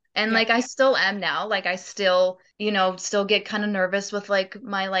And Yeah. like I still am now. Like I still, still get kind of nervous with like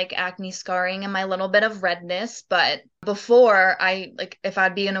my like acne scarring and my little bit of redness. But before I like if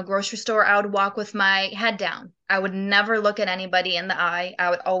I'd be in a grocery store, I would walk with my head down. I would never look at anybody in the eye. I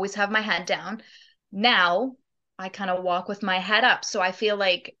would always have my head down. Now I kind of walk with my head up. So I feel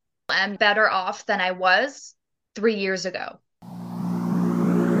like I'm better off than I was 3 years ago.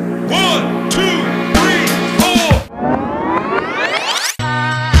 One, two, three, four.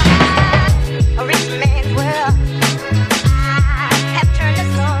 A rich man's world. I have turned the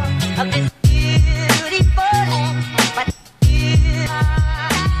soul of this beautiful land. But you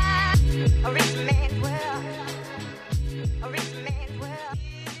are a rich man's world. A rich man's world.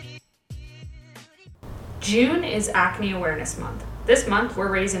 June is Acne Awareness Month. This month,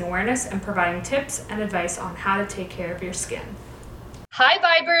 we're raising awareness and providing tips and advice on how to take care of your skin. Hi,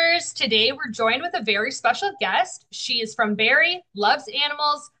 Vibers! Today, we're joined with a very special guest. She is from Barrie, loves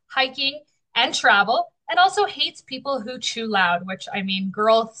animals, hiking, and travel, and also hates people who chew loud, which I mean,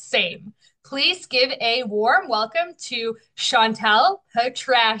 girl, same. Please give a warm welcome to Chantel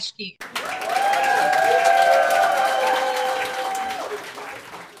Petroschke.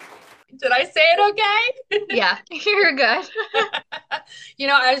 Did I say it okay? Yeah, you're good.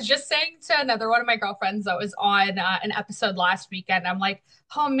 I was just saying to another one of my girlfriends that was on an episode last weekend, I'm like,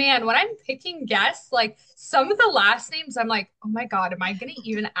 oh man, when I'm picking guests, like some of the last names, I'm like, oh my God, am I going to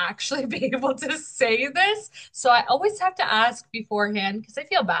even actually be able to say this? So I always have to ask beforehand because I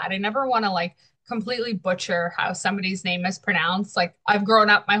feel bad. I never want to like completely butcher how somebody's name is pronounced. Like I've grown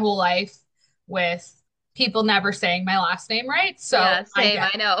up my whole life with people never saying my last name right. So Yeah, I same.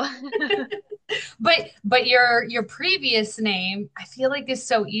 get I know. but your previous name, I feel like is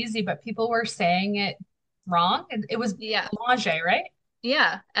so easy, but people were saying it wrong. It was Yeah. Boulanger, right?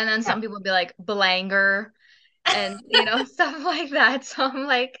 Yeah. And then Yeah. some people be like Belanger and stuff like that. So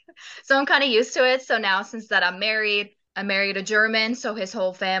I'm kind of used to it. So now since that I married a German, so his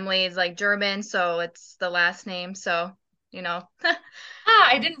whole family is like German, so it's the last name. So, you know, Ah,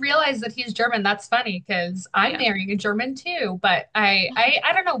 I didn't realize that he's German. That's funny because I'm yeah. marrying a German too. But I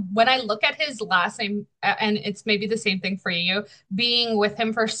don't know. When I look at his last name, and it's maybe the same thing for you, being with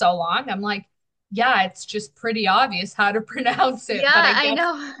him for so long, I'm like, yeah, it's just pretty obvious how to pronounce it. Yeah, But I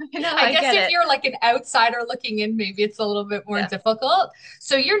know. I know. I I guess get if it. you're like an outsider looking in, maybe it's a little bit more Yeah. difficult.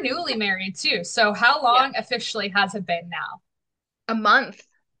 So you're newly married too. So how Yeah. long officially has it been now? A month,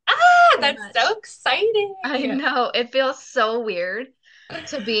 Ah, pretty that's so much. I exciting. know. It feels so weird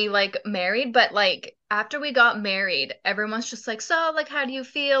to be like married, but like after we got married, everyone's just like, so like how do you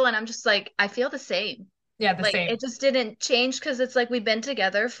feel? And I'm just like, I feel the same. Yeah, the Like same. it just didn't change because it's like we've been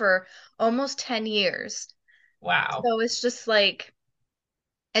together for almost 10 years. Wow. So it's just like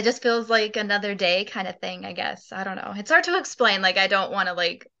it just feels like another day kind of thing, I guess. I don't know. It's hard to explain. Like I don't want to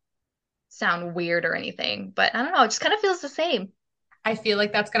like sound weird or anything, but I don't know, it just kind of feels the same. I feel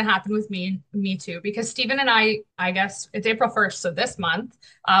like that's going to happen with me too, because Stephen and I guess it's April 1st, so this month,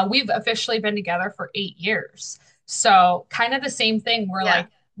 we've officially been together for 8 years. So kind of the same thing. We're Yeah. like,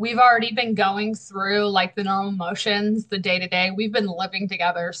 we've already been going through like the normal motions, the day to day. We've been living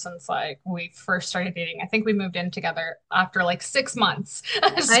together since like we first started dating. I think we moved in together after like 6 months.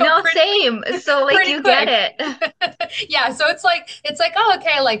 I So know, same. So like pretty you get quick. it. Yeah, so it's like oh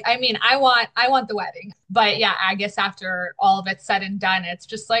okay, like I mean I want the wedding. But yeah, I guess after all of it's said and done, it's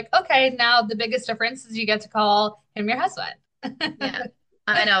just like okay, now the biggest difference is you get to call him your husband. Yeah.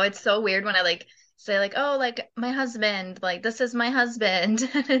 I know it's so weird when I like say like, "Oh, like my husband, like this is my husband."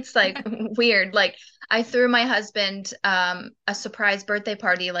 And it's like weird. Like I threw my husband a surprise birthday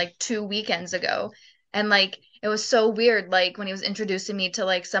party like 2 weekends ago. And like it was so weird like when he was introducing me to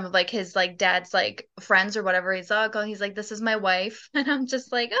like some of like his like dad's like friends or whatever. He's like, "This is my wife." And I'm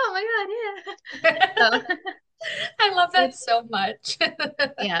just like, "Oh my God, yeah." So I love that it's so much.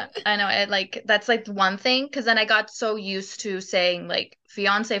 yeah, I know. It like that's like one thing because then I got so used to saying like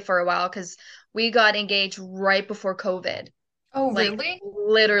fiance for a while because we got engaged right before COVID, Oh, like really?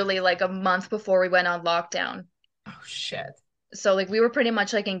 literally like a month before we went on lockdown. Oh shit. So like we were pretty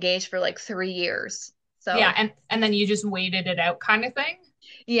much like engaged for like 3 years. Yeah, So and then you just waited it out kind of thing.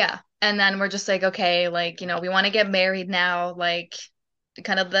 yeah, and then we're just like okay, like we want to get married now. Like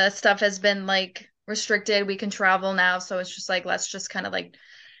kind of the stuff has been like restricted. We can travel now, so it's just like let's just kind of like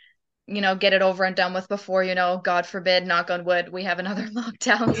get it over and done with before, God forbid, knock on wood, we have another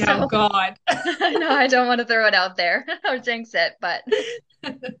lockdown. Yeah, oh So God. I know I don't want to throw it out there or jinx it, but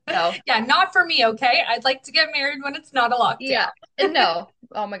no. Yeah, not for me, okay? I'd like to get married when it's not a Yeah. lockdown. No.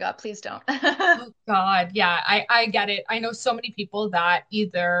 Oh my God, please don't. Oh God, yeah, I get it. I know so many people that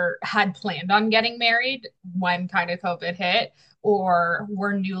either had planned on getting married when kind of COVID hit, or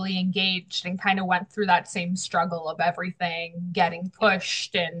were newly engaged and kind of went through that same struggle of everything getting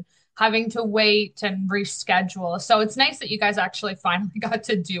pushed and having to wait and reschedule. So it's nice that you guys actually finally got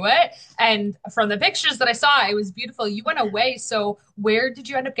to do it. And from the pictures that I saw, it was beautiful. You went away. So where did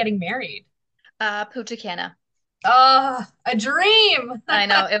you end up getting married? Punta Cana. A dream. I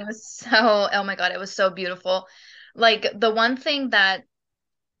know it was so, oh my God, it was so beautiful. Like the one thing that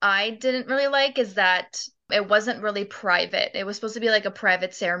I didn't really like is that it wasn't really private. It was supposed to be like a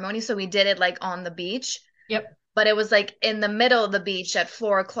private ceremony, so we did it like on the beach, Yep. but it was like in the middle of the beach at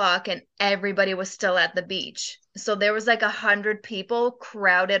 4 o'clock, and everybody was still at the beach. So there was like 100 people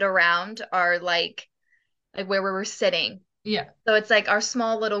crowded around our like where we were sitting. Yeah. So it's like our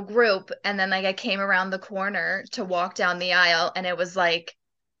small little group, and then like I came around the corner to walk down the aisle, and it was like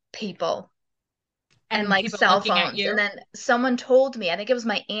people and And like people cell looking at phones. And you. then someone told me, I think it was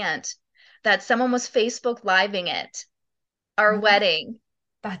my aunt, that someone was Facebook living it, our What? wedding.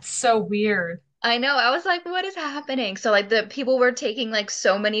 That's so weird. I know. I was like, what is happening? So like the people were taking like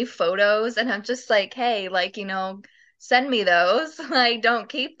so many photos, and I'm just like, hey, like, send me those. Like, don't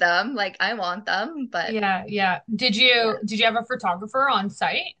keep them. Like, I want them. But Yeah, yeah. Did yeah. you have a photographer on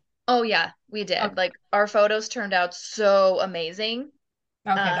site? Oh yeah, we did. Okay. Like our photos turned out so amazing.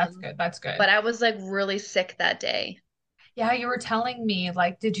 Okay, that's Um, good. That's good. but I was like really sick that day. Yeah, you were telling me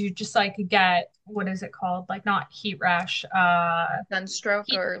like did you just like get what is it called? Like not heat rash, Sunstroke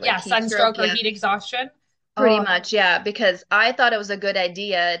heat or like yeah, heat stroke. sunstroke or Yeah. heat exhaustion? Pretty Oh, much, yeah, because I thought it was a good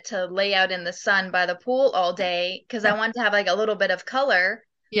idea to lay out in the sun by the pool all day because I wanted to have like a little bit of color.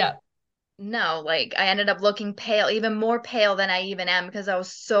 yeah. No, like I ended up looking pale, even more pale than I even am because I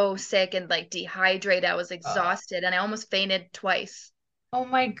was so sick and like dehydrated. I was Uh, exhausted and I almost fainted twice. oh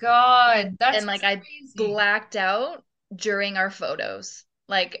my God, And that's like I crazy. blacked out during our photos.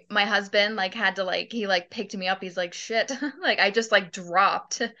 Like my husband like had to like he like picked me up. He's like, "Shit." Like I just like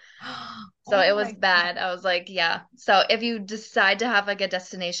dropped. So Oh it was my bad. God. I was like, yeah. So if you decide to have like a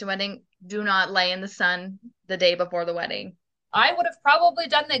destination wedding, do not lay in the sun the day before the wedding. I would have probably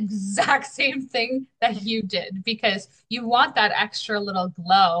done the exact same thing that you did because you want that extra little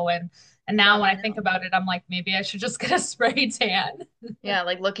glow and No, now when I I think know. about it, I'm like maybe I should just get a spray tan. Yeah,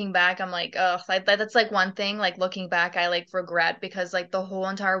 like looking back, I'm like, oh, that's like one thing. Like looking back, I like regret because like the whole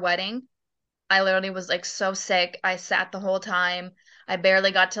entire wedding, I literally was like so sick. I sat the whole time. I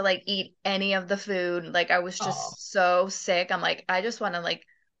barely got to like eat any of the food. Like I was Oh, just so sick. I'm like, I just want to like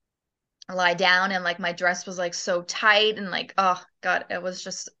lie down, and like my dress was like so tight, and like oh God, it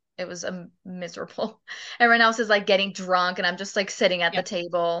was miserable. Everyone else is like getting drunk, and I'm just like sitting at the yeah.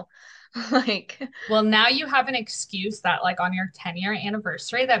 table. Like Well, now you have an excuse that like on your 10-year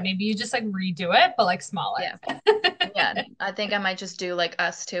anniversary that maybe you just like redo it, but like smaller. yeah. Yeah, I think I might just do like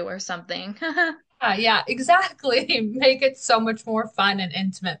us two or something. Yeah, exactly. Make it so much more fun and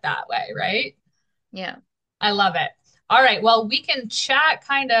intimate that way, right? Yeah. I love it. All right, well, we can chat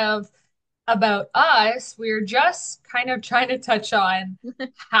kind of about us. We're just kind of trying to touch on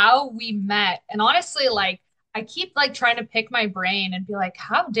how we met. And honestly, like I keep like trying to pick my brain and be like,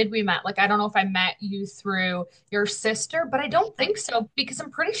 how did we met? Like I don't know if I met you through your sister, but I don't I think so because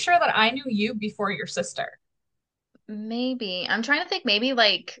I'm pretty sure that I knew you before your sister. maybe I'm trying to think, maybe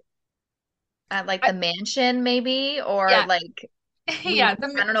like at like I, the mansion maybe, or yeah, like we yeah,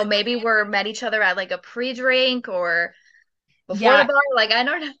 I don't know, maybe we're met each other at like a pre-drink or before the yeah. bar, like I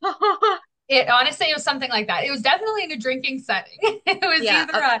don't know. It honestly, it was something like that. It was definitely in a drinking setting. It was Yeah,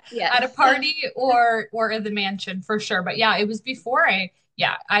 either at a yes. party or at the mansion for sure. But yeah, it was before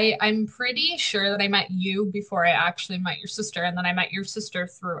yeah, I'm pretty sure that I met you before I actually met your sister, and then I met your sister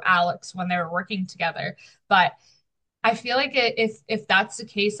through Alex when they were working together. But I feel like if that's the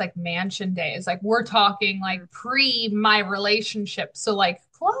case, like mansion days, like we're talking like Mm, pre my relationship, so like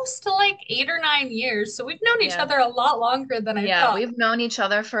close to like 8 or 9 years. So we've known each yeah. other a lot longer than I Yeah, thought. we've known each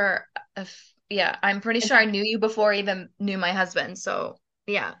other for yeah, I'm pretty sure I knew you before I even knew my husband. So,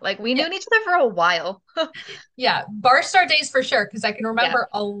 yeah, like we Yeah, knew each other for a while. yeah, bar star days for sure. Because I can Yeah. remember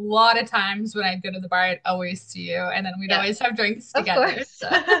a lot of times when I'd go to the bar, I'd always see you, and then we'd Yeah. always have drinks Of together. course. So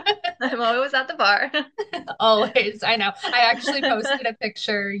I'm always at the bar. always, I know. I actually posted a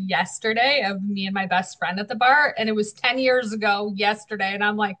picture yesterday of me and my best friend at the bar, and it was 10 years ago yesterday. And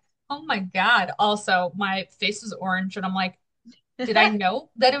I'm like, oh my God. Also, my face is orange, and I'm like, did I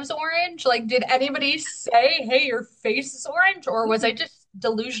know that it was orange? Like, did anybody say, hey, your face is orange? Or was I just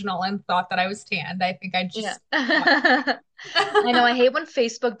delusional and thought that I was tanned? I think I Yeah. just I know, I hate when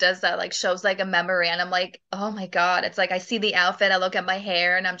Facebook does that, like shows like a memory, and I'm like, oh my God. It's like I see the outfit, I look at my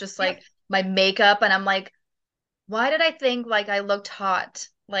hair, and I'm just Yep, like my makeup, and I'm like, why did I think like I looked hot?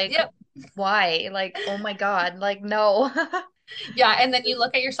 Like, yep. why? Like, oh my God. Like, no. Yeah, and then you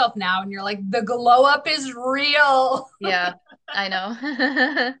look at yourself now and you're like, the glow up is real. Yeah, I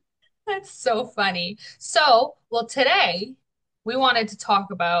know. That's so funny. So, well, today we wanted to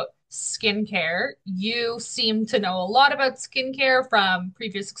talk about skincare. You seem to know a lot about skincare from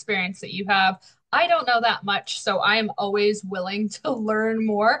previous experience that you have. I don't know that much, so I am always willing to learn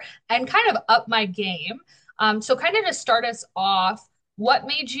more and kind of up my game. So kind of to start us off, what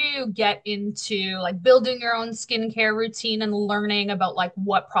made you get into like building your own skincare routine and learning about like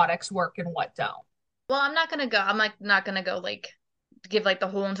what products work and what don't? Well, I'm like not gonna go like give like the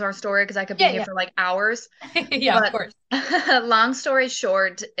whole entire story because I could be Yeah, here yeah. for like hours. Yeah, of But course. long story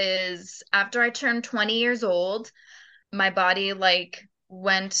short is after I turned 20 years old, my body like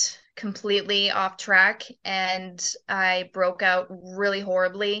went completely off track and I broke out really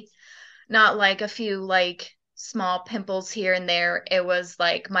horribly. Not like a few like small pimples here and there. It was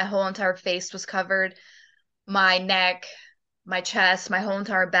like my whole entire face was covered, my neck, my chest, my whole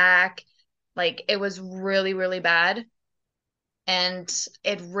entire back. Like it was really, really bad. And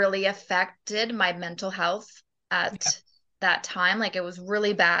it really affected my mental health Yeah. at that time. Like it was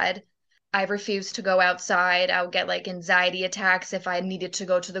really bad. I refused to go outside. I would get like anxiety attacks if I needed to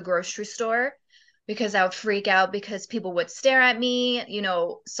go to the grocery store because I would freak out because people would stare at me. You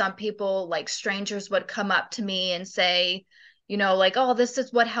know, some people, like strangers, would come up to me and say, you know, like, oh, this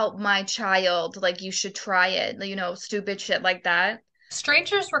is what helped my child. Like, you should try it, you know, stupid shit like that.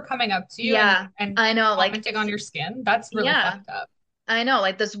 Strangers were coming up to you Yeah, and I know. Like, commenting on your skin. That's really yeah, fucked up. I know.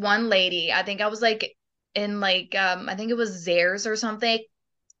 Like, this one lady, I think I was like in like, I think it was Zares or something.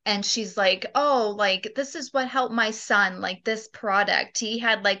 And she's like, oh, like this is what helped my son, like this product. He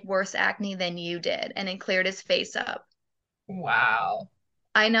had like worse acne than you did, and it cleared his face up. Wow.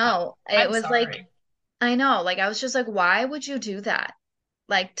 I know. It I'm was like, sorry. I know. Like I was just like, why would you do that?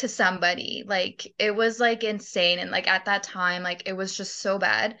 Like to somebody. Like it was like insane. And like at that time, like it was just so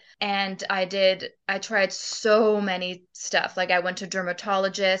bad. And I tried so many stuff. Like I went to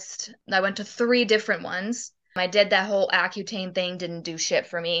dermatologist. I went to three different ones. I did that whole Accutane thing, didn't do shit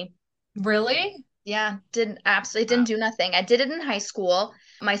for me. Really? Yeah, didn't absolutely Wow. didn't do nothing. I did it in high school.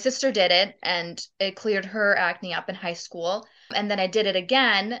 My sister did it and it cleared her acne up in high school. And then I did it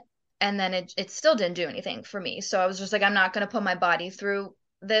again and then it still didn't do anything for me. So I was just like, I'm not gonna put my body through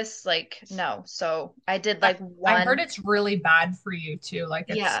this. Like, no. So I did I, like I heard one. it's really bad for you too. Like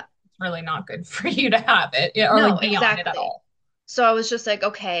Yeah, it's really not good for you to have it or no, like be on it at exactly. all. So I was just like,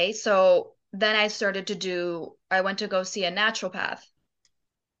 okay. So then I went to go see a naturopath.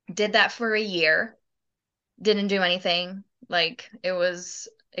 Did that for a year. Didn't do anything. Like it was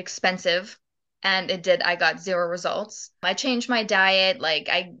expensive and I got zero results. I changed my diet. Like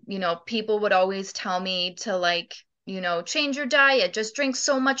you know, people would always tell me to like, you know, change your diet, just drink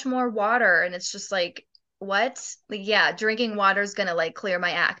so much more water. And it's just like, what? Like, yeah, drinking water is gonna like clear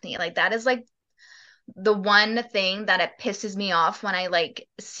my acne. Like that is like the one thing that it pisses me off when I like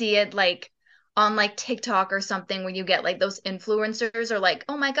see it like on like TikTok or something where you get like those influencers are like,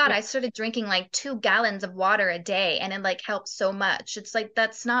 oh my God, Yeah. I started drinking like 2 gallons of water a day and it like helps so much. It's like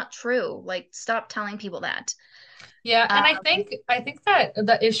that's not true. Like stop telling people that. Yeah, Uh, and I think that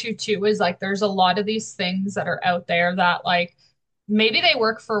the issue too is like there's a lot of these things that are out there that like maybe they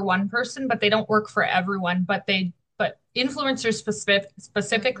work for one person, but they don't work for everyone. But influencers mhm.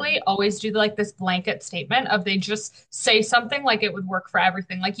 specifically always do like this blanket statement of they just say something like it would work for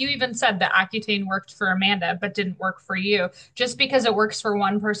everything. Like you even said that Accutane worked for Amanda, but didn't work for you. Just because it works for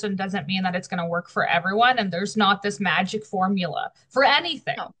one person doesn't mean that it's going to work for everyone. And there's not this magic formula for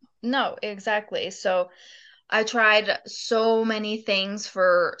anything. No, no, exactly. So I tried so many things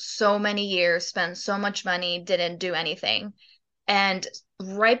for so many years, spent so much money, didn't do anything. And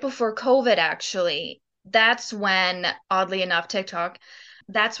right before COVID, actually, that's when, oddly enough, TikTok,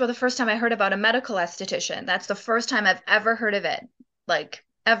 that's where the first time I heard about a medical esthetician. That's the first time I've ever heard of it, like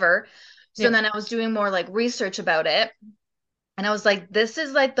ever. So Yeah. then I was doing more like research about it, and I was like, this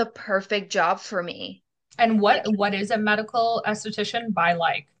is like the perfect job for me. And Like, what is a medical esthetician by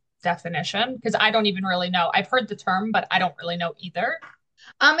like definition? Because I don't even really know. I've heard the term, but I don't really know either.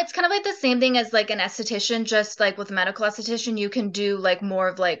 it's kind of like the same thing as like an esthetician, just like with medical esthetician, you can do like more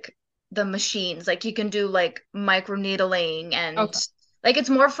of like the machines. Like you can do like microneedling and Okay. like it's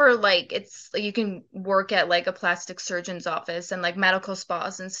more for like it's you can work at like a plastic surgeon's office and like medical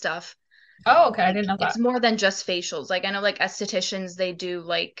spas and stuff. Oh, okay. I Like didn't know it's that. more than just facials. Like I know like estheticians, they do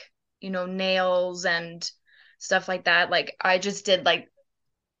like, you know, nails and stuff like that. Like I just did like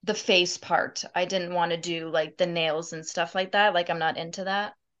the face part. I didn't want to do like the nails and stuff like that. Like I'm not into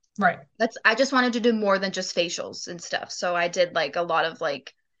that. Right. I just wanted to do more than just facials and stuff. So I did like a lot of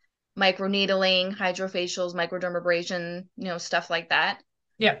like microneedling, hydrofacials, microdermabrasion, stuff like that.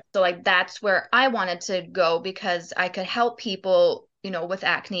 Yep. So like that's where I wanted to go because I could help people, with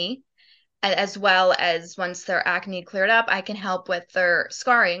acne, as well as once their acne cleared up, I can help with their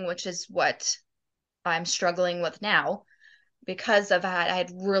scarring, which is what I'm struggling with now because of that. I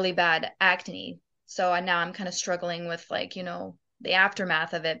had really bad acne. So now I'm kind of struggling with like, the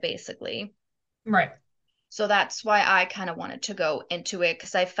aftermath of it basically. Right. So that's why I kind of wanted to go into it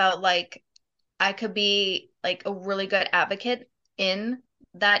because I felt like I could be like a really good advocate in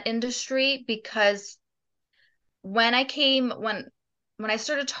that industry because when I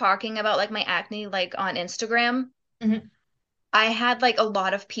started talking about like my acne like on Instagram, Hmm. I had like a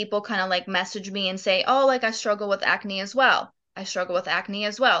lot of people kind of like message me and say, "Oh, like I struggle with acne as well. I struggle with acne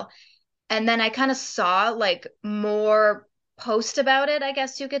as well." And then I kind of saw like more post about it, I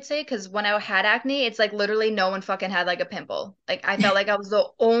guess you could say, because when I had acne, it's like literally no one fucking had like a pimple. Like I felt like I was the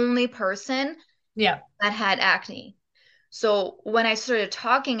only person Yeah. that had acne. So when I started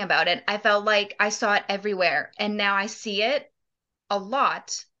talking about it, I felt like I saw it everywhere. And now I see it a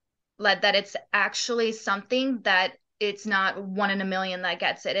lot, like that it's actually something that it's not one in a million that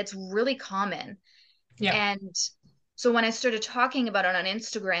gets it. It's really common. Yeah. And so when I started talking about it on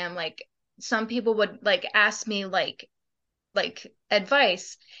Instagram, like some people would like ask me like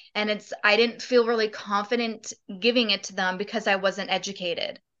advice, and I didn't feel really confident giving it to them because I wasn't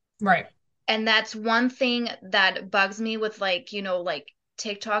educated. Right. And that's one thing that bugs me with like, like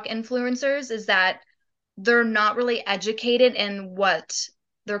TikTok influencers is that they're not really educated in what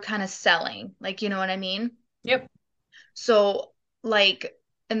they're kind of selling. Like, you know what I mean? Yep. So, like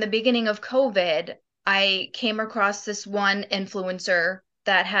in the beginning of COVID, I came across this one influencer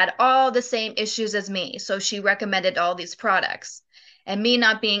that had all the same issues as me. So she recommended all these products. And me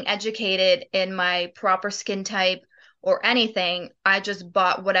not being educated in my proper skin type or anything, I just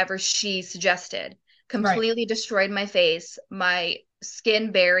bought whatever she suggested. Right. Completely destroyed my face. My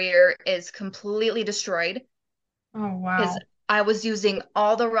skin barrier is completely destroyed Oh, because wow. I was using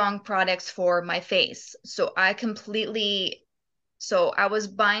all the wrong products for my face. So I was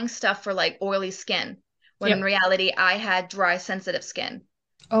buying stuff for like oily skin when in Yep. reality I had dry, sensitive skin.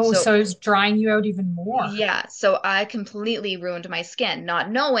 Oh, So so it's drying you out even more. yeah, so I completely ruined my skin,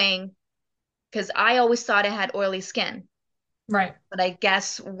 not knowing because I always thought I had oily skin. Right. But I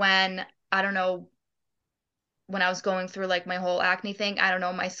guess I don't know, when I was going through like my whole acne thing, I don't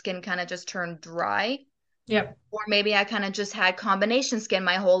know, my skin kind of just turned dry. Yep. Or maybe I kind of just had combination skin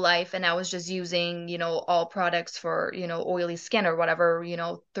my whole life and I was just using, all products for, oily skin or whatever,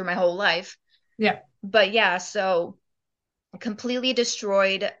 through my whole life. Yep. But yeah, so completely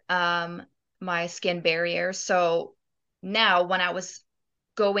destroyed my skin barrier. So now when I was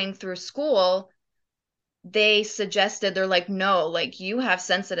going through school, they're like, no, like you have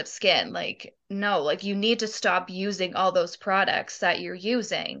sensitive skin. Like, no, like you need to stop using all those products that you're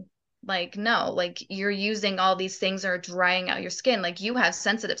using. Like, no, like you're using all these things that are drying out your skin. Like you have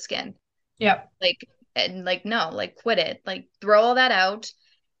sensitive skin. Yep. Like, and like, no, like quit it. Like throw all that out.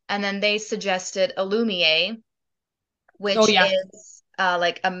 And then they suggested Illumier, Oh, which yeah. is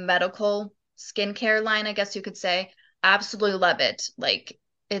like a medical skincare line, I guess you could say. Absolutely love it. Like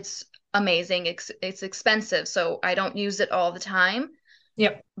it's amazing. It's expensive, so I don't use it all the time.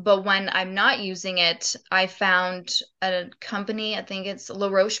 Yep. But when I'm not using it, I found a company, I think it's La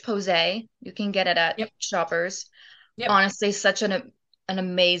Roche-Posay. You can get it at Yep. Shoppers. Yep. Honestly, such an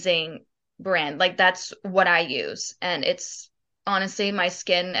amazing brand. Like that's what I use. And it's honestly my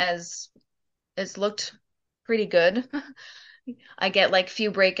skin as it's looked pretty good. I get like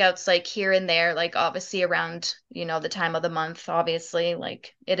few breakouts like here and there, like obviously around, the time of the month, obviously.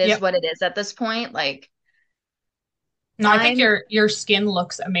 Like it is Yep. what it is at this point. Like No, I think I'm your skin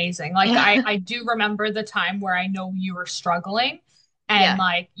looks amazing. Like I do remember the time where I know you were struggling and yeah,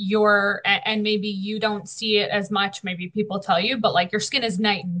 like and maybe you don't see it as much, maybe people tell you, but like your skin is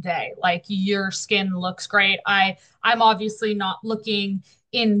night and day. Like your skin looks great. I'm obviously not looking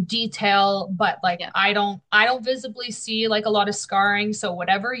in detail, but like yeah, I don't visibly see like a lot of scarring. So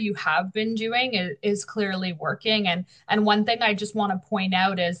whatever you have been doing is clearly working. And one thing I just want to point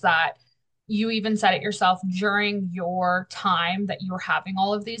out is that you even said it yourself during your time that you were having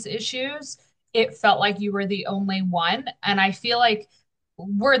all of these issues, it felt like you were the only one. And I feel like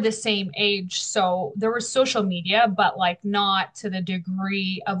we're the same age. So there was social media, but like not to the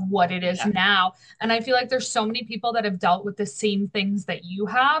degree of what it is yeah, now. And I feel like there's so many people that have dealt with the same things that you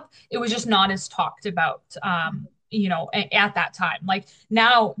have. It was just not as talked about. at that time. Like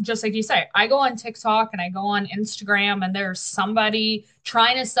now, just like you say, I go on TikTok and I go on Instagram and there's somebody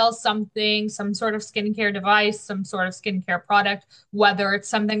trying to sell something, some sort of skincare device, some sort of skincare product, whether it's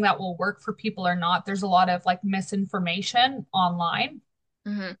something that will work for people or not. There's a lot of like misinformation online.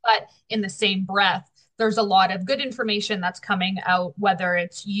 Hmm. But in the same breath, there's a lot of good information that's coming out, whether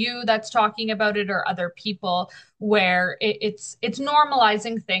it's you that's talking about it or other people, where it's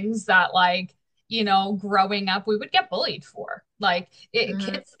normalizing things that like, growing up we would get bullied for. Like Hmm.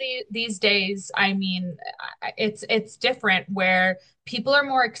 kids these days, I mean, it's different where people are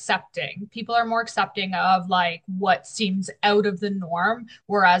more accepting. People are more accepting of like what seems out of the norm.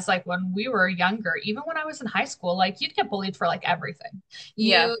 Whereas like when we were younger, even when I was in high school, like you'd get bullied for like everything.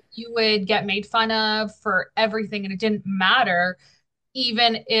 Yeah. You would get made fun of for everything, and it didn't matter.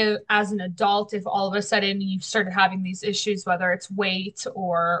 Even if as an adult, if all of a sudden you started having these issues, whether it's weight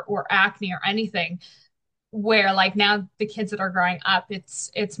or acne or anything, where like now the kids that are growing up,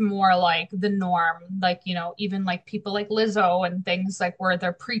 it's more like the norm. Like, even like people like Lizzo and things like where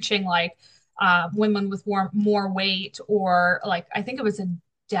they're preaching like women with more weight, or like I think it was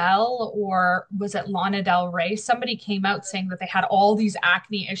Adele, or was it Lana Del Rey? Somebody came out saying that they had all these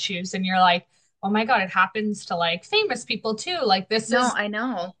acne issues, and you're like, oh my God, it happens to like famous people too. Like this No, is I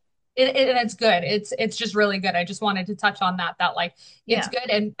know. and it's good. It's just really good. I just wanted to touch on that like it's Yeah.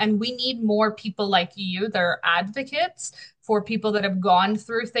 good, and we need more people like you that are advocates for people that have gone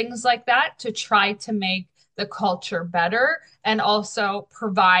through things like that to try to make the culture better and also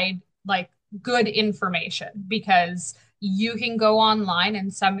provide like good information, because you can go online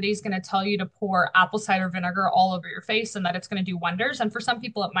and somebody's going to tell you to pour apple cider vinegar all over your face and that it's going to do wonders, and for some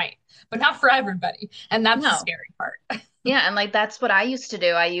people it might, but not for everybody, and that's the No. scary part. Yeah, and like that's what I used to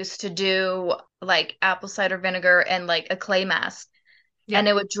do. I used to do like apple cider vinegar and like a clay mask, and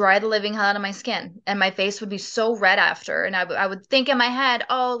Yep. it would dry the living hell out of my skin, and my face would be so red after. And I would think in my head,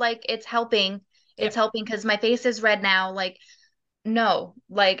 oh, like it's Yep. helping because my face is red now. Like, no,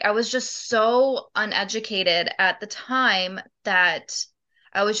 like I was just so uneducated at the time that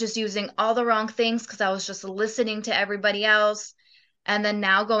I was just using all the wrong things because I was just listening to everybody else. And then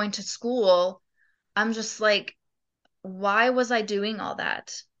now going to school, I'm just like, why was I doing all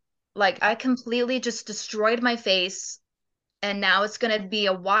that? Like I completely just destroyed my face, and now it's gonna be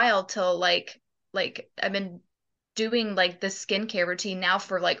a while till like I've been doing like this skincare routine now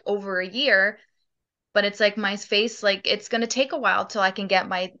for like over a year, but it's like my face, like it's gonna take a while till I can get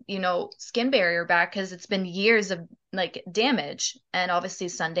my, skin barrier back because it's been years of like damage and obviously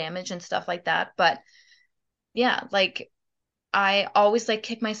sun damage and stuff like that. But yeah, like I always like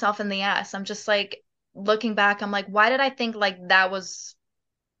kick myself in the ass. I'm just like looking back, I'm like, why did I think like that was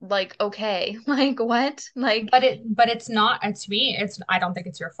like okay? Like what? Like But it's not, to me, it's, I don't think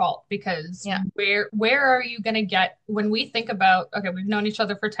it's your fault, because yeah. where are you going to get, when we think about, okay, we've known each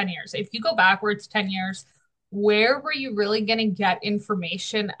other for 10 years. If you go backwards 10 years, where were you really going to get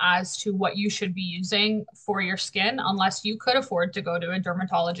information as to what you should be using for your skin, unless you could afford to go to a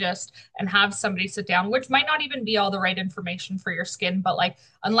dermatologist and have somebody sit down, which might not even be all the right information for your skin, but like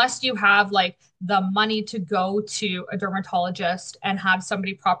unless you have like the money to go to a dermatologist and have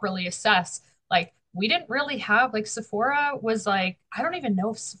somebody properly assess, like we didn't really have, like Sephora was like, I don't even know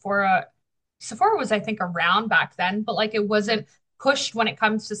if Sephora was, I think, around back then, but like it Mhm. wasn't pushed when it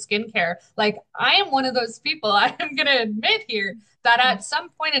comes to skincare. Like I am one of those people, I am gonna admit here, that Mhm. at some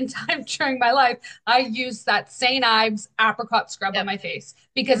point in time during my life, I used that St. Ives apricot scrub on Yep. my face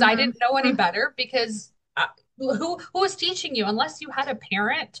because I Hmm. didn't know any better. Because who was teaching you, unless you had a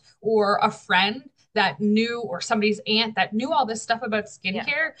parent or a friend that knew, or somebody's aunt that knew all this stuff about Yeah.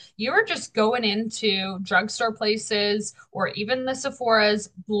 skincare, you were just going into drugstore places or even the Sephora's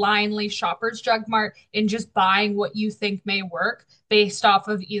blindly, Shoppers Drug Mart, and just buying what you think may work based off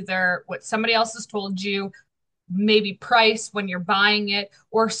of either what somebody else has told you, maybe price when you're buying it,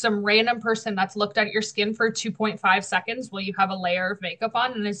 or some random person that's looked at your skin for 2.5 seconds while you have a layer of makeup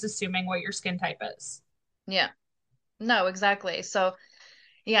on and is assuming what your skin type is. Yeah. No, exactly. So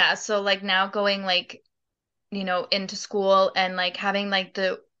yeah, so like now going like, into school and like having like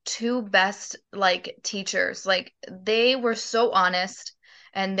the two best like teachers, like they were so honest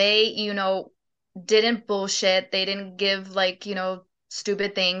and they, didn't bullshit. They didn't give like,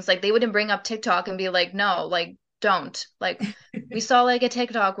 stupid things. Like they wouldn't bring up TikTok and be like, no, like don't. Like we saw like a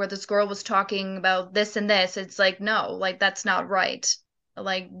TikTok where this girl was talking about this and this. It's like, no, like that's not right.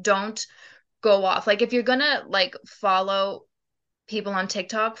 Like don't go off. Like if you're gonna like follow people on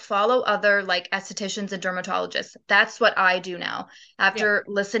TikTok, follow other like estheticians and dermatologists. That's what I do now. Yeah. After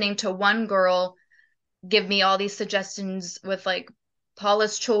listening to one girl give me all these suggestions with like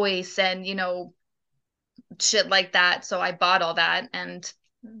Paula's Choice and, shit like that. So I bought all that and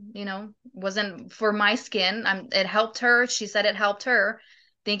wasn't for my skin. It helped her. She said it helped her,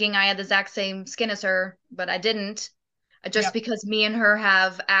 thinking I had the exact same skin as her, but I didn't. Just Yep. because me and her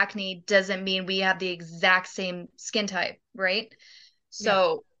have acne doesn't mean we have the exact same skin type, right? Yep.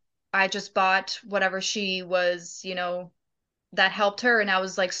 So I just bought whatever she was, that helped her. And I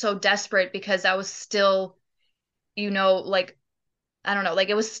was like so desperate because I was still, like, I don't know, like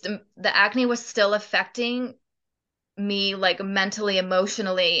the acne was still affecting me like mentally,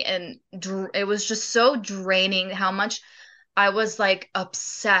 emotionally, and it was just so draining how much I was like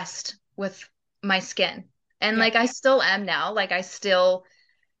obsessed with my skin. And Yep. like I still am now. Like I still,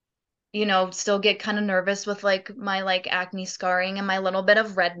 still get kind of nervous with like my like acne scarring and my little bit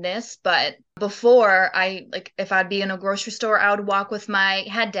of redness. But before, I like if I'd be in a grocery store, I would walk with my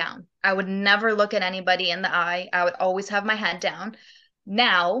head down. I would never look at anybody in the eye. I would always have my head down.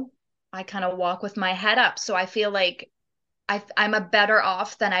 Now I kind of walk with my head up. So I feel like I'm a better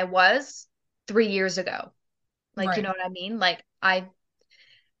off than I was 3 years ago. Like, you know Right. what I mean? Like I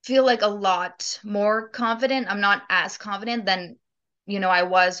feel like a lot more confident. I'm not as confident than, I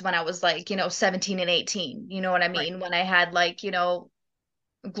was when I was like, 17 and 18. You know what I Right. mean? When I had like,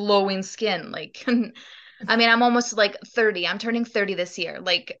 glowing skin. Like, I mean, I'm almost like 30. I'm turning 30 this year.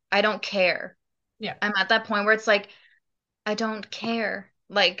 Like, I don't care. Yeah. I'm at that point where it's like, I don't care.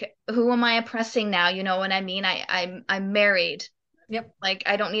 Like, who am I impressing now? You know what I mean? I'm married. Yep. Like,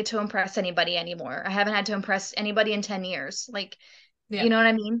 I don't need to impress anybody anymore. I haven't had to impress anybody in 10 years. Like, you Yeah. know what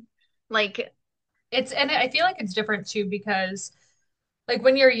I mean? Like, And I feel like it's different too because like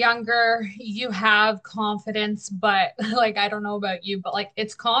when you're younger, you have confidence, but like I don't know about you, but like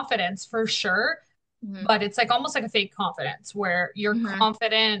it's confidence for sure, mhm, but it's like almost like a fake confidence where you're mhm,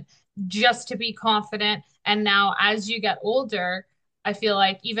 confident just to be confident. And now as you get older, I feel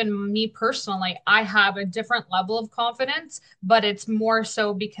like even me personally, I have a different level of confidence, but it's more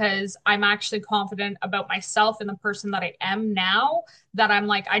so because I'm actually confident about myself and the person that I am now that I'm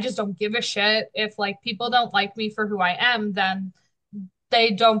like, I just don't give a shit. If like people don't like me for who I am, then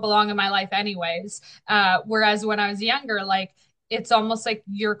they don't belong in my life anyways. Whereas when I was younger, like it's almost like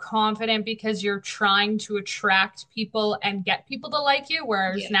you're confident because you're trying to attract people and get people to like you.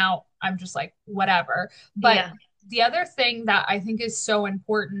 Whereas yeah, now I'm just like, whatever. But yeah, the other thing that I think is so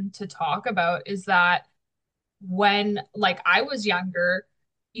important to talk about is that when like I was younger,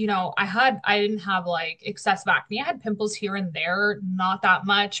 I didn't have like excessive acne. I had pimples here and there, not that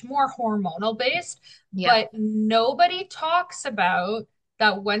much, more hormonal based, yeah, but nobody talks about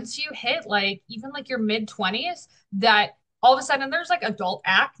that once you hit like even like your mid 20s, that all of a sudden there's like adult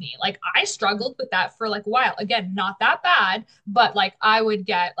acne. Like I mhm, struggled with that for like a while. Again, not that bad, but like I would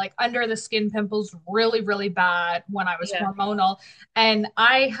get like under the skin pimples really, really bad when I was yeah, hormonal. And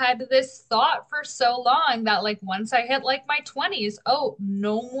I had this thought for so long that like once I hit like my 20s, oh,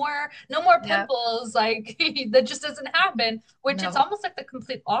 no more yeah. pimples. Like that just doesn't happen, which it's No, almost like the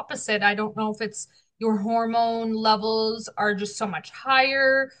complete opposite. I don't know if it's your hormone levels are just so much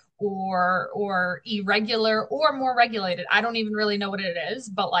higher or irregular or more regulated. I don't even really know what it is,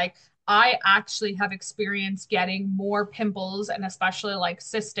 but like I actually have experienced getting more pimples and especially like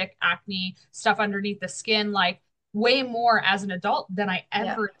cystic acne stuff underneath the skin, like way more as an adult than I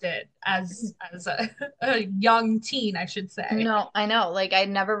yeah. ever did as a young teen, I should say. No, I know. Like I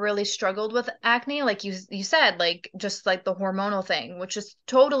never really struggled with acne, like you said, like just like the hormonal thing, which is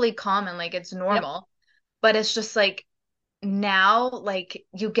totally common, like it's Yep. normal. But it's just like now, like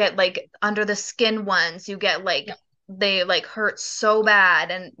you get like under the skin ones, you get like Yep. they like hurt so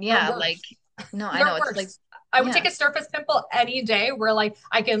bad. And They're yeah, like worse. no, I They're know it's like worse. I would take yeah, a surface pimple any day where like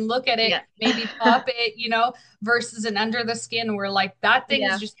I can look at it, yeah. maybe pop it, versus an under the skin where like that thing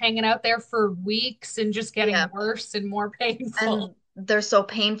is Yeah, just hanging out there for weeks and just getting yeah. worse and more painful. And they're so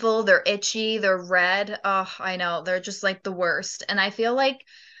painful, they're itchy, they're red. Oh, I know. They're just like the worst. And I feel like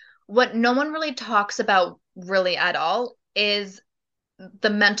what no one really talks about really at all is the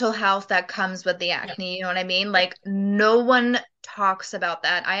mental health that comes with the Yep. acne. You know what I mean? Yep. Like no one talks about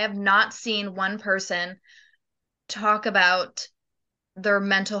that. I have not seen one person talk about their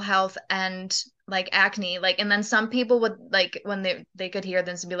mental health and like acne. Like, and then some people would like when they could hear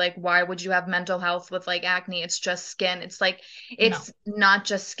this and be like, why would you have mental health with like acne? It's just skin. It's like No. it's not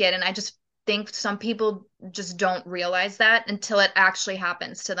just skin. And I just think some people just don't realize that until it actually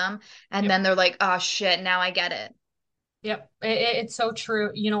happens to them. And Yep. then they're like, oh shit, now I get it. Yep, it's so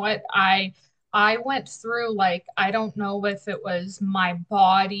true. You know what? I went through like I don't know if it was my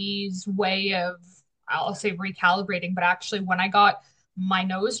body's way of I'll say recalibrating, but actually when I got my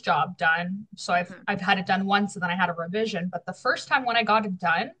nose job done. So Mhm. I've had it done once and then I had a revision. But the first time when I got it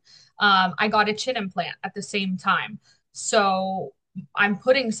done, I got a chin implant at the same time. So I'm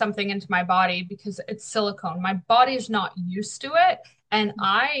putting something into my body because it's silicone. My body's not used to it. And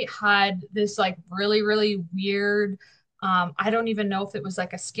I had this like really, really weird, I don't even know if it was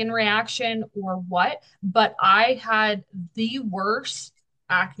like a skin reaction or what, but I had the worst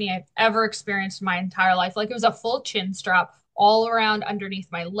acne I've ever experienced in my entire life. Like it was a full chin strap all around underneath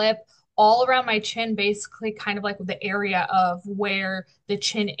my lip, all around my chin, basically kind of like the area of where the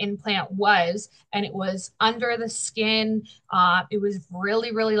chin implant was. And it was under the skin. It was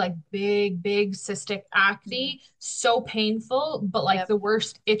really, really like big, big cystic Mhm. acne. So painful, but like Yep. the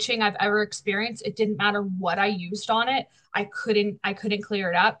worst itching I've ever experienced. It didn't matter what I used on it. I couldn't clear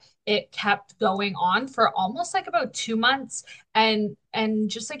it up. It kept going on for almost like about 2 months. And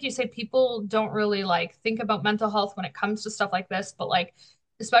just like you say, people don't really like think about mental health when it comes to stuff like this, but like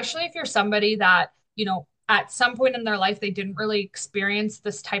especially if you're somebody that, at some point in their life they didn't really experience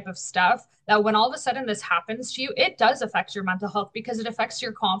this type of stuff, that when all of a sudden this happens to you, it does affect your mental health because it affects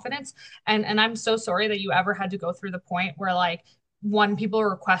your confidence. And I'm so sorry that you ever had to go through the point where like one, people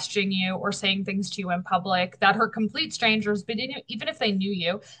were questioning you or saying things to you in public that are complete strangers, but even if they knew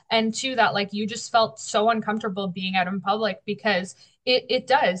you, and two, that like you just felt so uncomfortable being out in public because it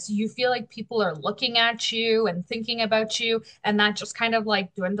does. You feel like people are looking at you and thinking about you, and that just kind of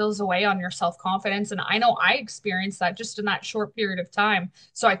like dwindles away on your self-confidence. And I know I experienced that just in that short period of time.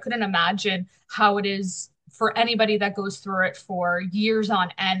 So I couldn't imagine how it is for anybody that goes through it for years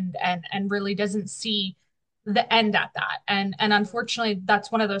on end and really doesn't see the end at that. And unfortunately,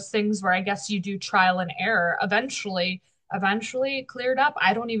 that's one of those things where I guess you do trial and error. Eventually it cleared up.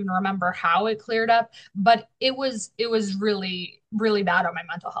 I don't even remember how it cleared up, but it was really, really bad on my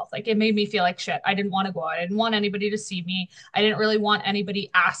mental health. Like it made me feel like shit. I didn't want to go out. I didn't want anybody to see me. I didn't really want anybody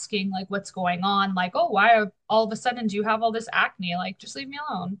asking like what's going on. Like, oh, all of a sudden do you have all this acne? Like, just leave me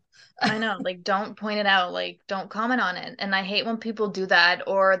alone. I know, like don't point it out, like don't comment on it. And I hate when people do that,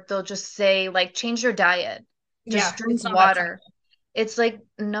 or they'll just say like change your diet. Yeah, Just drink it's not that water. simple. It's like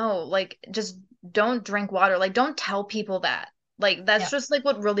no, like just don't drink water. Like don't tell people that. Like that's Yeah. just like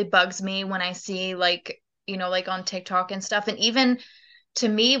what really bugs me when I see like, like on TikTok and stuff. And even to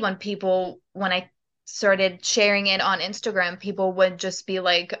me when I started sharing it on Instagram, people would just be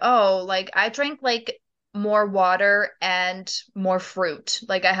like, "Oh, like I drank like more water and more fruit.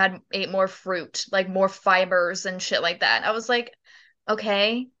 Like I had ate more fruit, like more fibers and shit like that." I was like,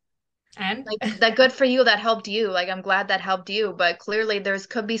 "Okay, And like that good for you. That helped you. Like I'm glad that helped you, but clearly there's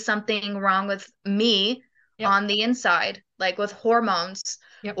could be something wrong with me yep, on the inside, like with hormones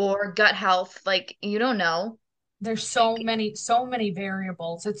yep. or gut health. Like you don't know." There's Like, so many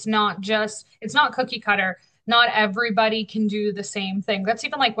variables. It's not cookie cutter. Not everybody can do the same thing. That's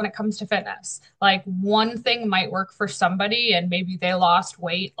even like when it comes to fitness. Like one thing might work for somebody and maybe they lost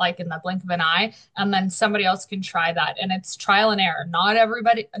weight like in the blink of an eye, and then somebody else can try that. And it's trial and error. Not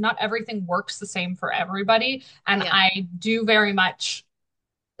everything works the same for everybody. And yeah. I do very much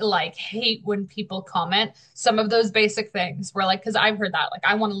like hate when people comment some of those basic things where like because I've heard that like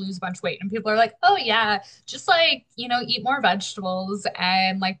I want to lose a bunch of weight and people are like, oh yeah, just like eat more vegetables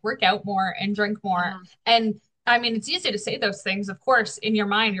and like work out more and drink more. Yeah. And I mean it's easy to say those things, of course. In your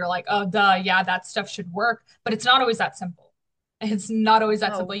mind you're like, oh duh, yeah, that stuff should work, but it's not always that simple. It's not always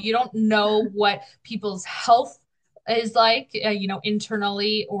that simple. No. You don't know what people's health is like,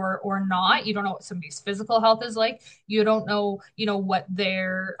 internally or not. You don't know what somebody's physical health is like. You don't know, what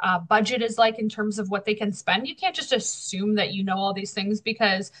their budget is like in terms of what they can spend. You can't just assume that you know all these things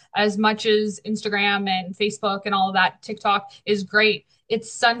because as much as Instagram and Facebook and all of that, TikTok is great. It's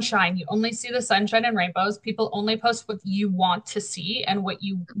sunshine. You only see the sunshine and rainbows. People only post what you want to see and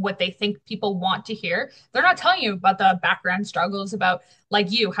what they think people want to hear. They're not telling you about the background struggles, about like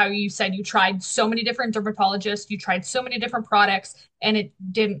you, how you said you tried so many different dermatologists, you tried so many different products, and it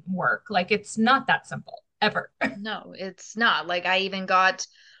didn't work. Like it's not that simple ever. No, it's not. Like I even got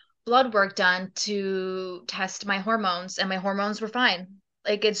blood work done to test my hormones and my hormones were fine.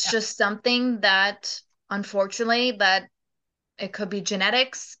 Like it's Yeah. just something that unfortunately that it could be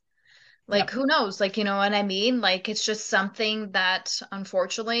genetics. Like Yep. who knows? Like you know what I mean? Like it's just something that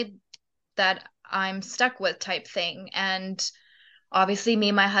unfortunately that I'm stuck with type thing. And obviously me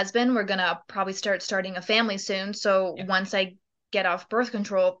and my husband, we're gonna probably starting a family soon. So Yeah. once I get off birth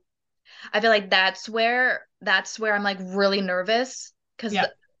control, I feel like that's where I'm like really nervous because Yeah.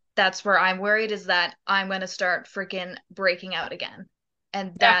 that's where I'm worried is that I'm gonna start freaking breaking out again. And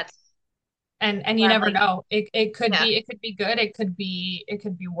Yeah. that's And you where I'm never like, know. yeah, It could be good. It could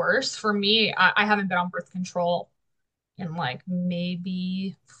be worse. For me, I haven't been on birth control in like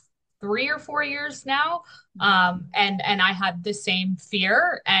maybe 3 or 4 years now. Mhm. And I had the same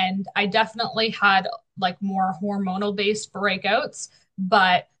fear, and I definitely had like more hormonal based breakouts,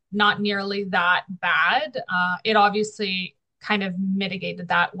 but not nearly that bad. It obviously kind of mitigated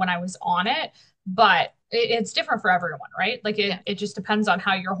that when I was on it, but it's different for everyone, right? Like Yeah. it just depends on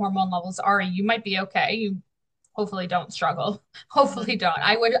how your hormone levels are. You might be okay. You hopefully don't struggle. Hopefully Mhm. don't.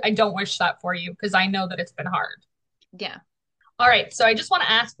 I don't wish that for you because I know that it's been hard. Yeah. All right, so I just want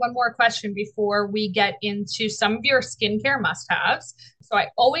to ask one more question before we get into some of your skincare must-haves. So I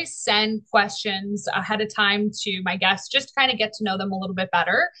always send questions ahead of time to my guests just to kind of get to know them a little bit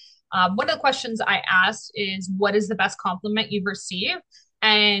better. One of the questions I asked is, what is the best compliment you've received?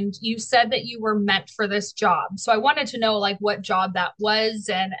 And you said that you were meant for this job. So I wanted to know like what job that was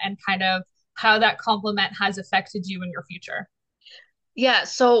and kind of how that compliment has affected you in your future. Yeah,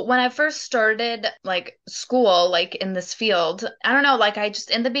 so when I first started like school, like in this field, I don't know, like I just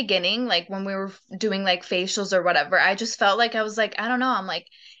in the beginning, like when we were doing like facials or whatever, I just felt like I was like, I don't know, I'm like,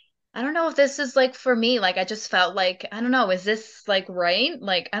 I don't know if this is like for me. Like I just felt like, I don't know, is this like right?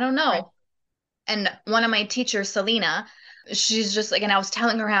 Like, I don't Right. know. And one of my teachers, Selena, she's just like, and I was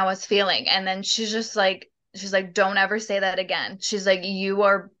telling her how I was feeling, and then she's like, don't ever say that again. She's like, you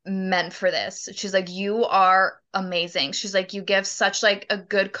are meant for this. She's like, you are amazing. She's like, you give such like a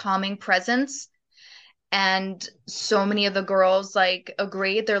good calming presence. And so many of the girls like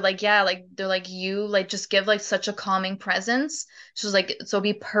agreed. They're like, yeah, like they're like, you like just give like such a calming presence. She's like, so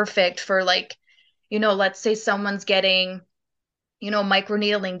be perfect for like, let's say someone's getting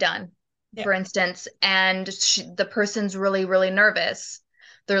microneedling done, Yeah. for instance, and the person's really, really nervous.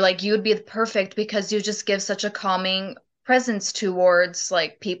 They're like, you would be perfect because you just give such a calming presence towards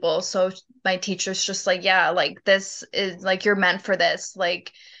like people. So my teacher's just like, yeah, like this is like, you're meant for this.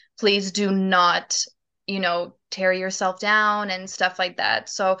 Like, please do not, tear yourself down and stuff like that.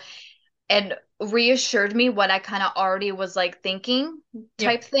 So, and reassured me what I kind of already was like thinking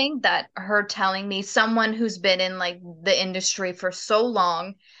type Yep. thing, that her telling me, someone who's been in like the industry for so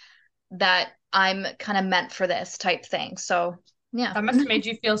long, that I'm kind of meant for this type thing. So, yeah. That must have made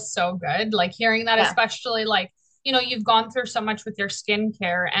you feel so good. Like hearing that, Yeah. especially like, you've gone through so much with your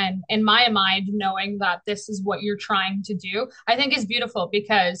skincare. And in my mind, knowing that this is what you're trying to do, I think is beautiful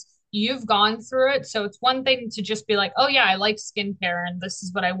because you've gone through it. So it's one thing to just be like, oh, yeah, I like skincare and this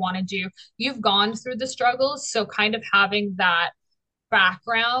is what I want to do. You've gone through the struggles. So kind of having that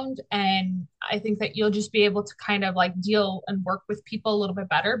background, and I think that you'll just be able to kind of like deal and work with people a little bit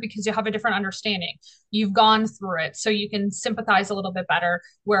better because you have a different understanding. You've gone through it, so you can sympathize a little bit better.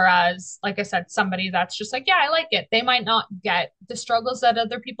 Whereas, like I said, somebody that's just like, yeah, I like it, they might not get the struggles that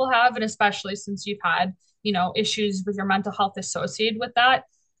other people have. And especially since you've had, issues with your mental health associated with that,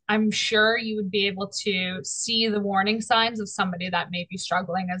 I'm sure you would be able to see the warning signs of somebody that may be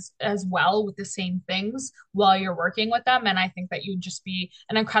struggling as well with the same things while you're working with them. And I think that you'd just be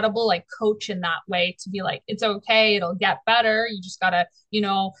an incredible like coach in that way to be like, it's okay, it'll get better. You just gotta,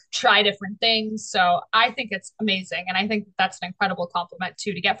 try different things. So I think it's amazing. And I think that's an incredible compliment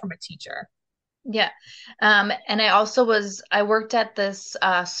too to get from a teacher. Yeah. And I worked at this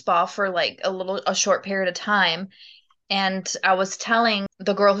spa for like a short period of time. And I was telling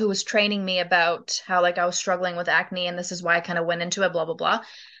the girl who was training me about how like I was struggling with acne and this is why I kind of went into it, blah, blah, blah.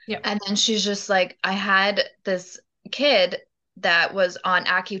 Yep. And then she's just like, I had this kid that was on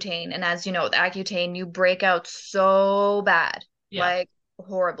Accutane. And as you know, with Accutane, you break out so bad, Yeah. like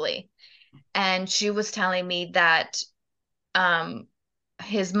horribly. And she was telling me that um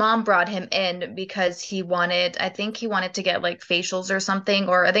his mom brought him in because I think he wanted to get like facials or something,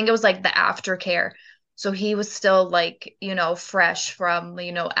 or I think it was like the aftercare. So he was still like, fresh from,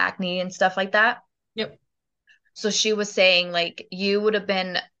 acne and stuff like that. Yep. So she was saying like you would have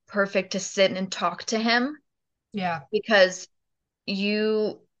been perfect to sit and talk to him Yeah. because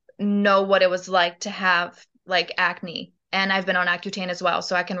you know what it was like to have like acne. And I've been on Accutane as well,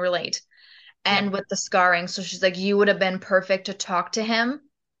 so I can relate. And Yep. with the scarring, so she's like, you would have been perfect to talk to him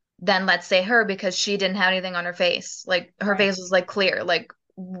than let's say her, because she didn't have anything on her face. Like her Right. face was like clear. Like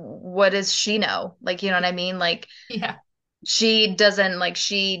what does she know? Like, you know what I mean? Like Yeah. she doesn't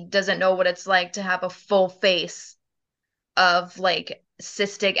know what it's like to have a full face of like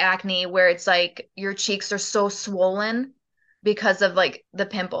cystic acne where it's like your cheeks are so swollen because of like the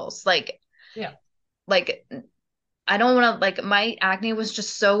pimples. Yeah. Like I don't want to, like my acne was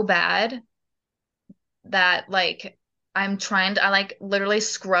just so bad that like I like literally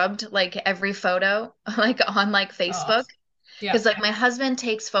scrubbed like every photo like on like Oh, Facebook, yeah. because like my husband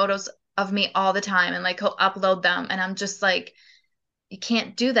takes photos of me all the time and like he'll upload them and I'm just like, you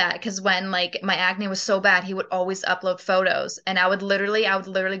can't do that because when like my acne was so bad, he would always upload photos and I would literally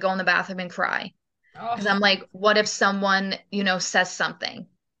go in the bathroom and cry because I'm Oh, like, what if someone, says something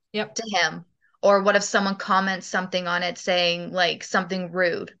yep, to him? Or what if someone comments something on it saying like something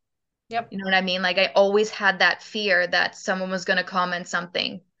rude? yep. You know what I mean? Like I always had that fear that someone was going to comment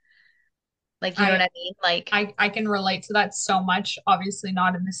something. Like, you know what I I mean? Like, I can relate to that so much. Obviously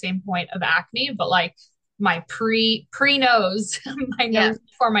not in the same point of acne, but like my pre nose, my yeah, nose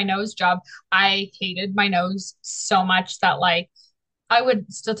before my nose job, I hated my nose so much that like I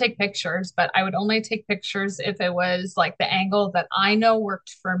would still take pictures, but I would only take pictures if it was like the angle that I know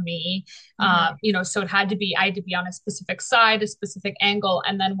worked for me. hmm, So I had to be on a specific side, a specific angle.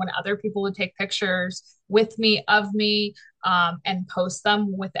 And then when other people would take pictures with me, of me, and post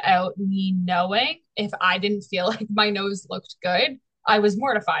them without me knowing, if I didn't feel like my nose looked good, I was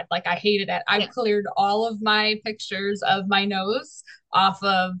mortified. Like I hated it. I've yeah, cleared all of my pictures of my nose off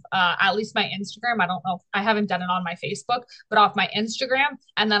of at least my Instagram. I don't know. I haven't done it on my Facebook, but off my Instagram.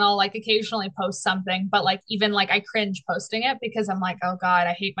 And then I'll like occasionally post something, but like even like I cringe posting it because I'm like, oh God,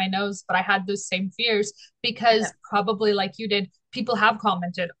 I hate my nose. But I had those same fears yeah, because probably like you did, people have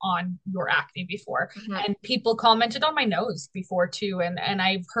commented on your acne before hmm, and people commented on my nose before too. And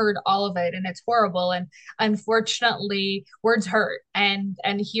I've heard all of it and it's horrible. And unfortunately, words hurt and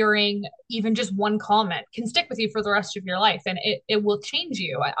hearing even just one comment can stick with you for the rest of your life and it will change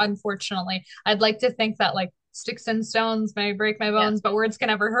you. Unfortunately, I'd like to think that like sticks and stones may break my yeah. bones, but words can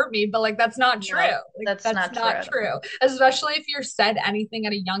never hurt me. But like that's not true. No, Like that's that's not true not at all. true. Especially if you're said anything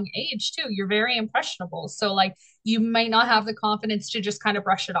at a young age too. You're very impressionable. So like you might not have the confidence to just kind of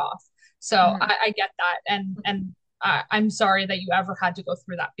brush it off. So Hmm. I get that. And I'm sorry that you ever had to go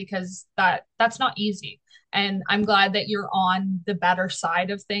through that because that's not easy. And I'm glad that you're on the better side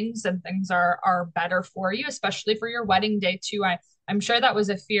of things and things are better for you, especially for your wedding day too. I'm sure that was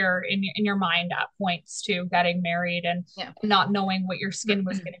a fear in your mind at points too, getting married and Yeah. not knowing what your skin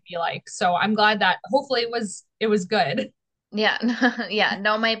was going to be like. So I'm glad that hopefully it was good. Yeah. Yeah.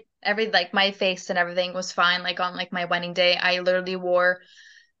 No, my face and everything was fine. Like on like my wedding day, I literally wore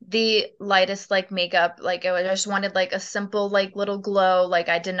the lightest like makeup. Like I just wanted like a simple like little glow. Like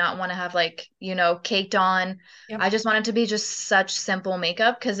I did not want to have like, caked on. Yep. I just wanted to be just such simple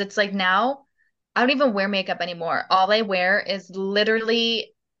makeup because it's like now I don't even wear makeup anymore. All I wear is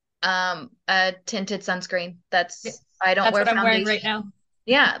literally a tinted sunscreen. I don't That's wear what I'm wearing right foundation. now.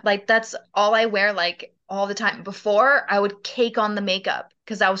 Yeah, like that's all I wear like all the time. Before, I would cake on the makeup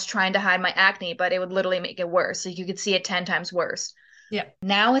because I was trying to hide my acne, but it would literally make it worse. So you could see it 10 times worse. Yeah.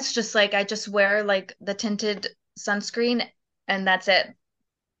 Now it's just like I just wear like the tinted sunscreen and that's it.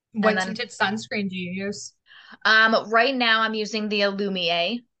 And What then tinted sunscreen do you use? right now I'm using the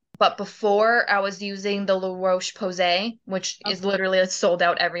Illumier, but before I was using the La Roche-Posay, which is Okay. literally sold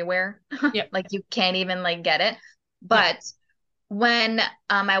out everywhere. Yep. Like you can't even like get it. Yep. But when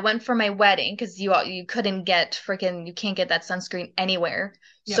I went for my wedding, because you couldn't get freaking you can't get that sunscreen anywhere.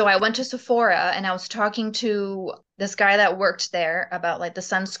 So Yep. I went to Sephora and I was talking to this guy that worked there about like the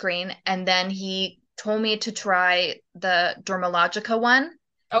sunscreen, and then he told me to try the Dermalogica one,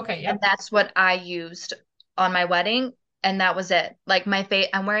 Okay. and Yep. that's what I used on my wedding, and that was it. Like my face,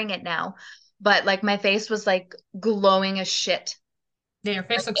 I'm wearing it now, but like my face was like glowing as shit. Yeah, your Like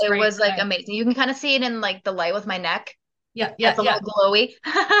face looks it great was like today. amazing. You can kind of see it in like the light with my neck. Yeah. Yeah. That's a Yeah. little glowy.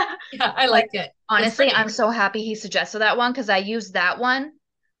 Yeah. I But like it. It's honestly, I'm pretty. so happy he suggested that one because I use that one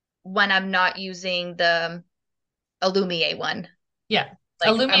when I'm not using the Illumier one. Yeah.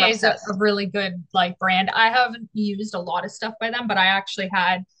 Like I'm Illumia is a obsessed. really good like brand. I haven't used a lot of stuff by them, but I actually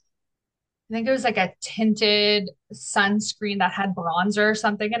had, I think it was like a tinted sunscreen that had bronzer or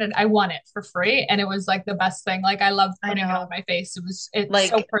something in it. I won it for free and it was like the best thing. Like I loved I putting it on know. my face. It's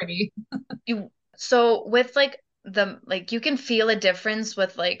so Like pretty. so with like the like you can feel a difference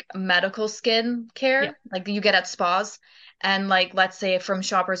with like medical skin Yeah. care like you get at spas and like let's say from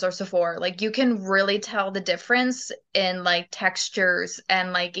Shoppers or Sephora like you can really tell the difference in like textures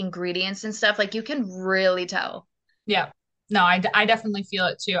and like ingredients and stuff like you can really tell. Yeah. No, I definitely feel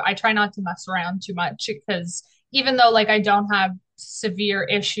it too. I try not to mess around too much because even though like I don't have severe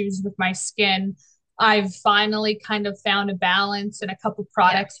issues with my skin, I've finally kind of found a balance in a couple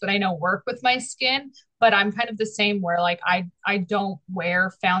Yeah, products that I know work with my skin. But I'm kind of the same where like I don't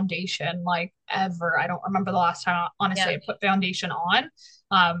wear foundation like ever. I don't remember the last time yeah. honestly I put foundation on.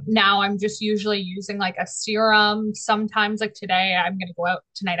 Now I'm just usually using like a serum. Sometimes like today I'm gonna go out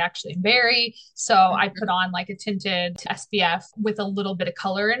tonight actually and berry. So I put Mhm. on like a tinted SPF with a little bit of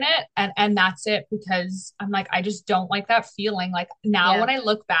color in it and that's it because I'm like I just don't like that feeling. Like now Yeah. when I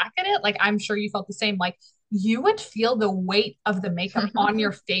look back at it, like I'm sure you felt the same. Like you would feel the weight of the makeup on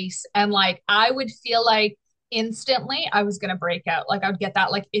your face. And like, I would feel like instantly I was going to break out. Like, I would get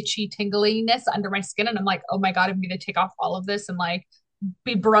that like itchy tingliness under my skin. And I'm like, oh my God, I'm going to take off all of this and like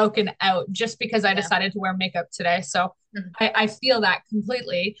be broken out just because I Yeah. decided to wear makeup today. So Mhm. I feel that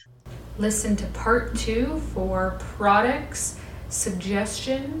completely. Listen to part 2 for products,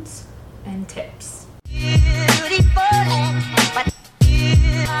 suggestions, and tips. Beautiful, but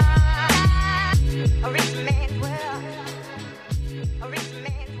you are a rich man.